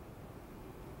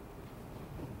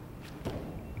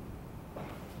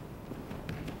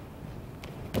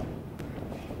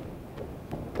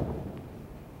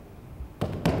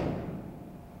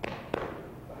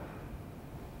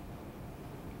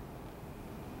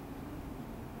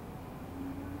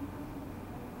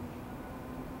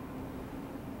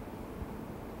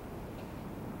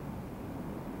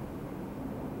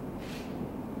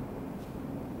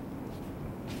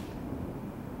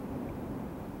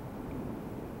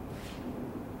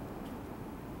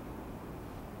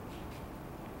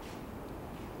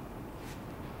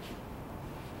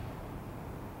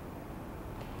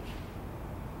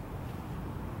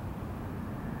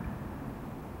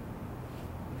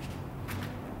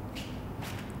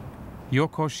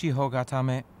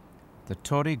 Yoko-shiho-gatame. The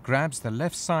tori grabs the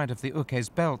left side of the uke's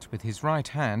belt with his right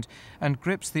hand and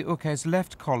grips the uke's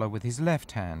left collar with his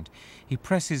left hand. He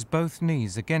presses both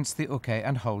knees against the uke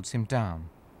and holds him down.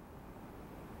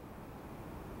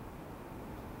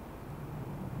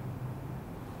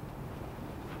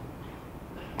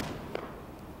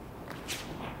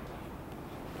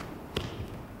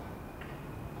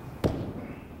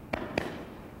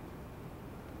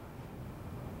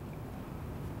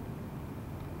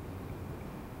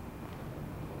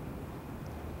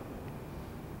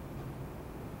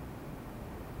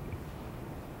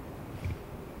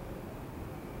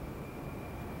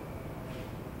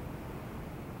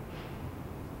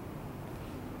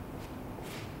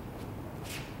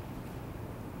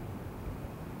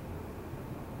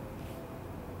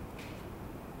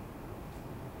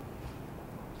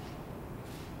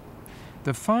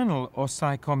 The final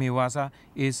osai-komi waza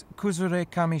is Kuzure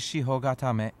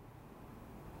Kami-shiho-gatame.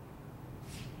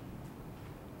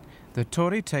 The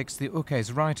tori takes the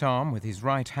uke's right arm with his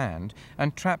right hand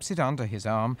and traps it under his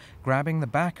arm, grabbing the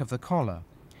back of the collar.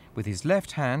 With his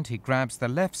left hand, he grabs the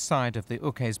left side of the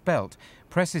uke's belt,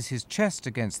 presses his chest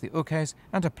against the uke's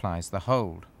and applies the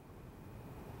hold.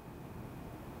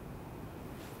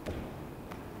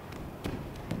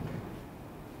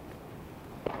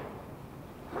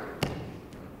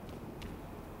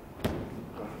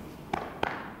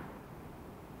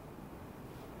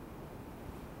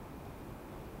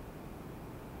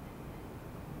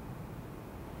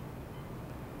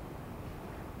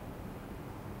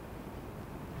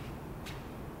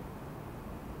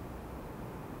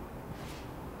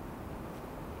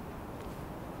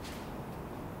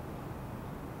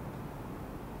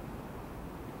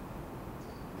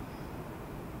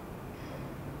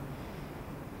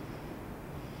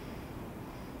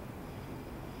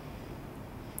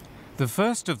 The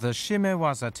first of the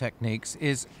shimewaza techniques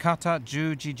is kata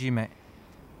jujijime.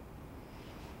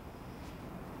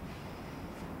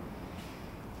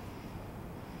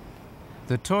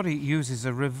 The tori uses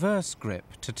a reverse grip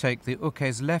to take the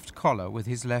uke's left collar with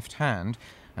his left hand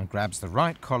and grabs the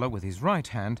right collar with his right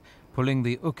hand, pulling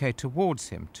the uke towards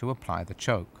him to apply the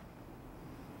choke.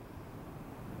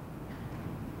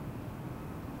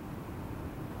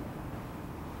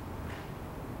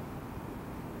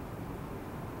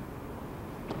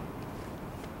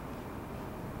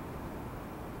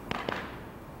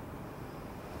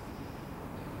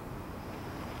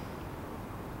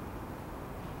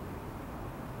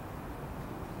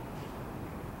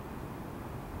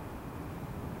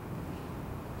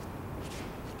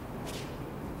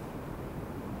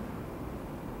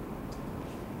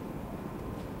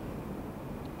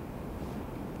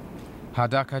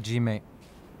 Hadaka-jime.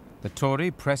 The tori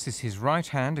presses his right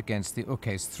hand against the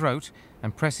uke's throat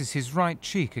and presses his right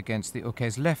cheek against the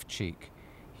uke's left cheek.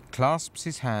 He clasps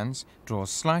his hands, draws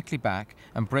slightly back,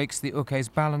 and breaks the uke's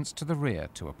balance to the rear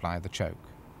to apply the choke.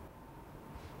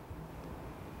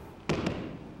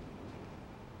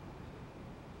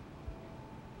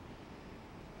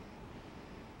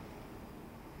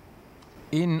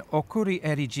 In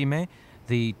okuri-eri-jime,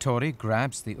 the tori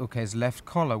grabs the uke's left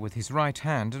collar with his right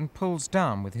hand and pulls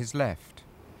down with his left.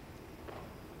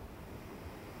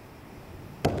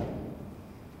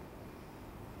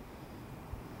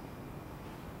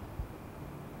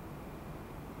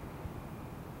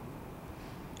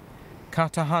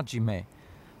 Kata-hajime.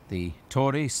 The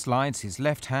tori slides his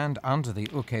left hand under the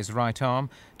uke's right arm,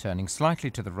 turning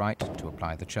slightly to the right to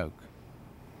apply the choke.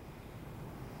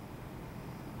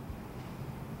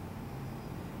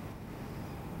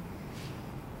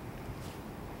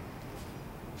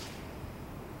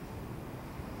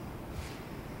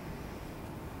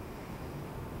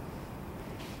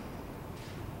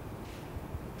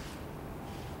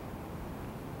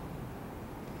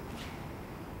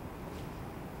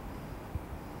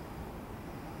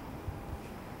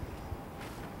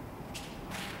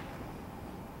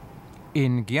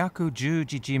 In Gyaku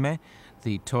Jujijime,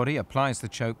 the tori applies the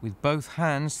choke with both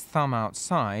hands, thumb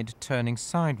outside, turning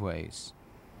sideways.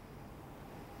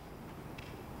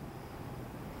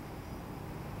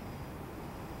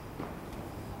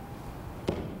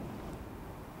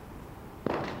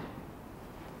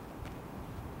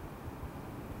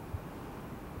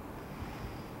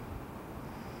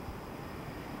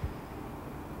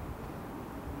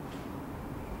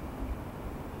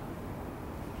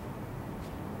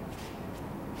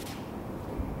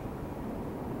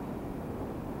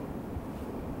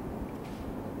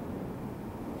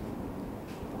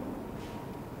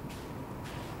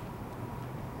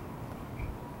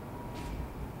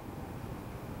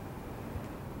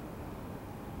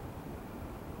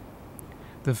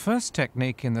 The first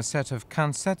technique in the set of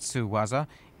kansetsu waza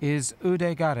is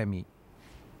udegaremi.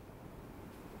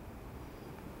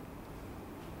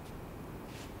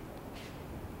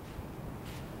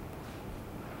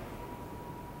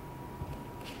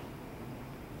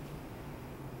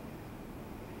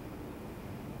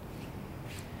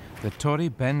 The tori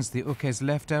bends the uke's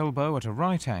left elbow at a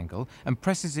right angle and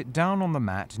presses it down on the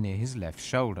mat near his left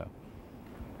shoulder.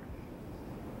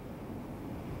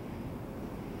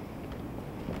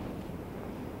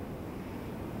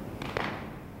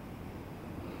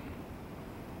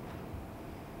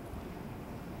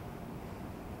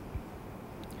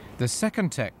 The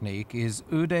second technique is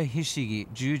ude hishigi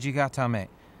jujigatame.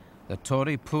 The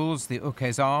tori pulls the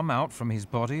uke's arm out from his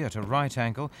body at a right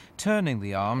angle, turning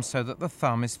the arm so that the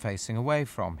thumb is facing away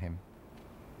from him.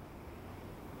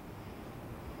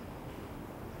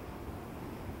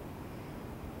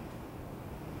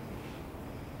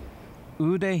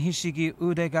 Ude hishigi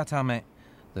udegatame.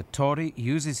 The tori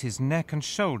uses his neck and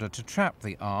shoulder to trap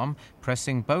the arm,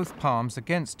 pressing both palms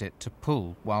against it to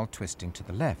pull while twisting to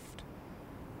the left.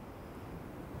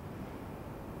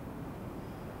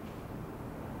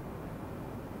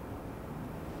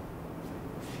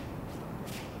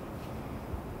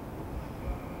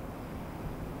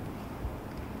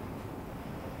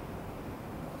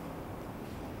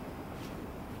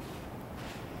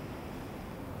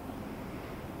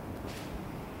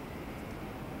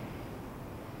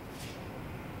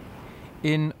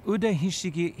 In ude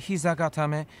hishigi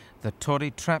hizagatame, the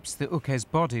tori traps the uke's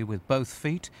body with both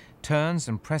feet, turns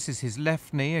and presses his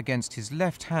left knee against his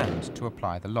left hand to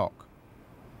apply the lock.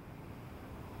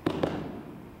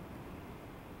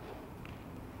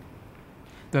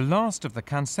 The last of the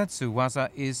kansetsu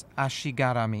waza is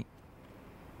ashigarami.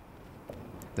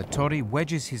 The tori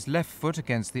wedges his left foot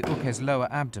against the uke's lower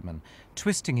abdomen.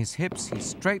 Twisting his hips, he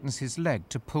straightens his leg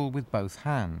to pull with both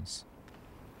hands.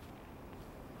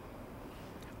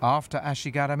 After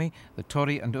ashigarami, the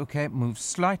tori and uke move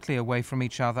slightly away from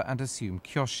each other and assume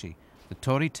kyoshi. The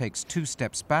tori takes 2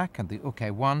 steps back and the uke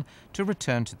 1 to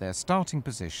return to their starting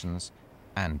positions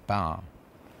and bow.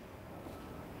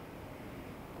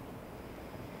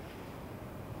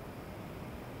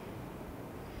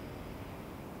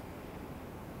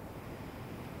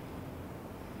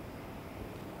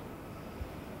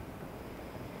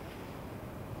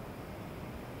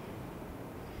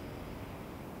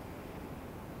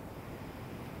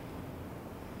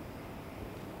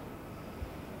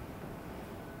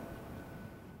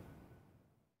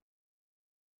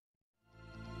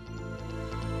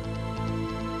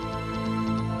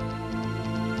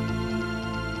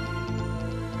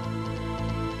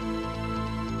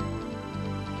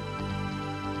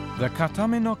 The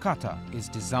Katame-no-kata is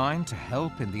designed to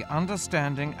help in the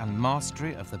understanding and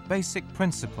mastery of the basic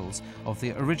principles of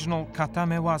the original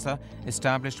katame waza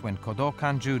established when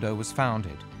Kodokan Judo was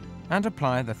founded, and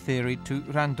apply the theory to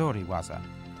randori waza.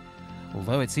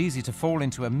 Although it's easy to fall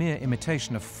into a mere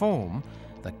imitation of form,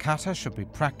 the kata should be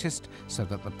practiced so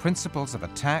that the principles of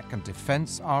attack and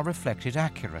defense are reflected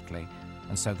accurately,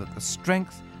 and so that the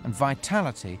strength and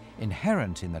vitality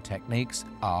inherent in the techniques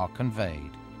are conveyed.